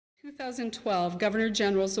2012 Governor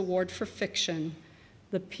General's Award for Fiction,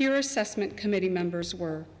 the peer assessment committee members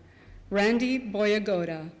were Randy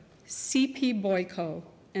Boyagoda, C.P. Boyko,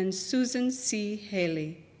 and Susan C.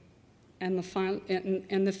 Haley. And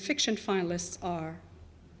the fiction finalists are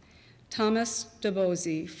Thomas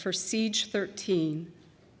DeBose for Siege 13,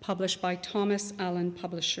 published by Thomas Allen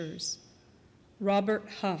Publishers. Robert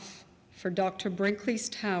Huff for Dr. Brinkley's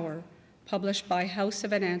Tower, published by House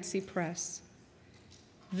of Anansi Press.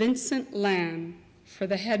 Vincent Lamb for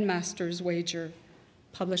The Headmaster's Wager,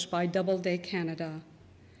 published by Doubleday Canada.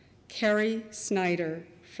 Carrie Snyder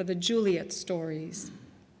for The Juliet Stories,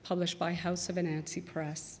 published by House of Anansi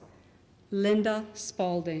Press. Linda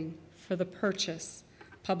Spalding for The Purchase,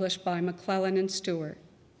 published by McClellan and Stewart.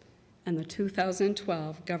 And the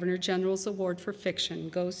 2012 Governor General's Award for Fiction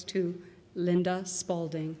goes to Linda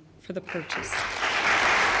Spalding for The Purchase.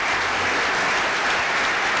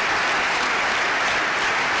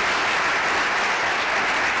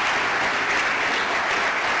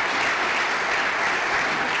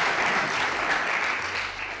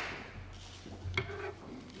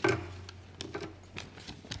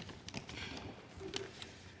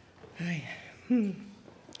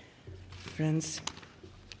 Friends,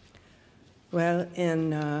 well, in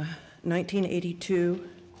 1982,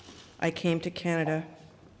 I came to Canada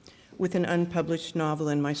with an unpublished novel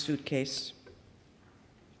in my suitcase.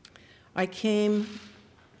 I came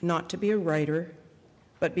not to be a writer,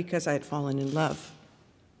 but because I had fallen in love.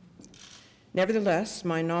 Nevertheless,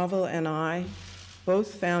 my novel and I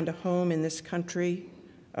both found a home in this country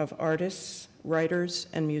of artists, writers,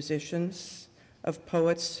 and musicians, of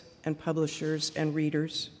poets and publishers and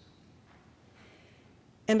readers.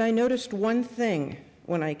 And I noticed one thing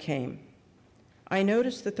when I came. I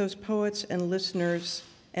noticed that those poets and listeners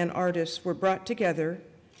and artists were brought together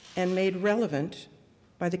and made relevant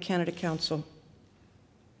by the Canada Council.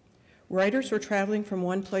 Writers were traveling from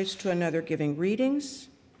one place to another, giving readings.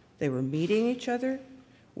 They were meeting each other,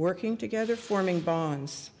 working together, forming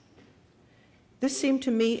bonds. This seemed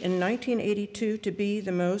to me in 1982 to be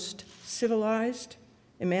the most civilized,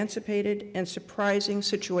 emancipated, and surprising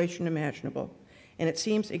situation imaginable. And it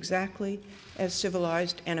seems exactly as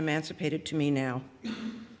civilized and emancipated to me now.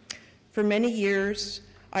 For many years,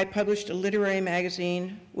 I published a literary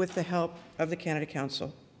magazine with the help of the Canada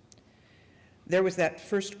Council. There was that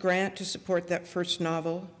first grant to support that first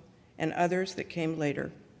novel, and others that came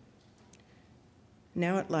later.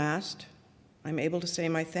 Now at last, I'm able to say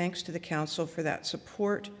my thanks to the Council for that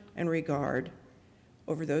support and regard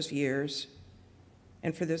over those years,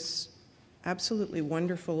 and for this absolutely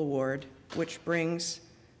wonderful award, which brings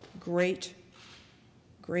great,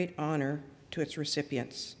 great honor to its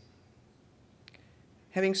recipients.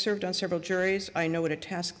 Having served on several juries, I know what a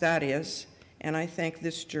task that is, and I thank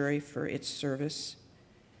this jury for its service.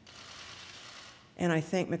 And I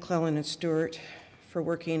thank McClellan and Stewart for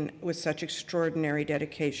working with such extraordinary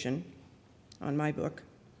dedication on my book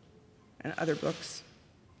and other books.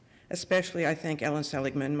 Especially, I thank Ellen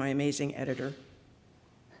Seligman, my amazing editor.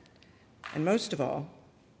 And most of all,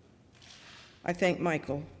 I thank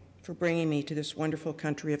Michael for bringing me to this wonderful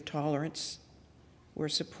country of tolerance, where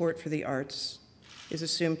support for the arts is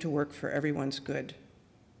assumed to work for everyone's good.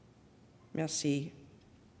 Merci.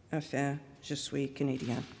 Enfin, je suis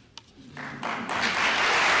Canadien.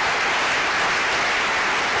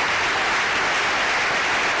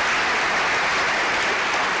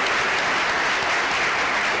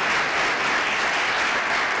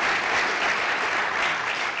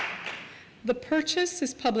 The Purchase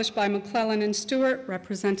is published by McClellan and Stewart,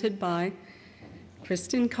 represented by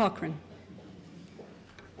Kristen Cochran.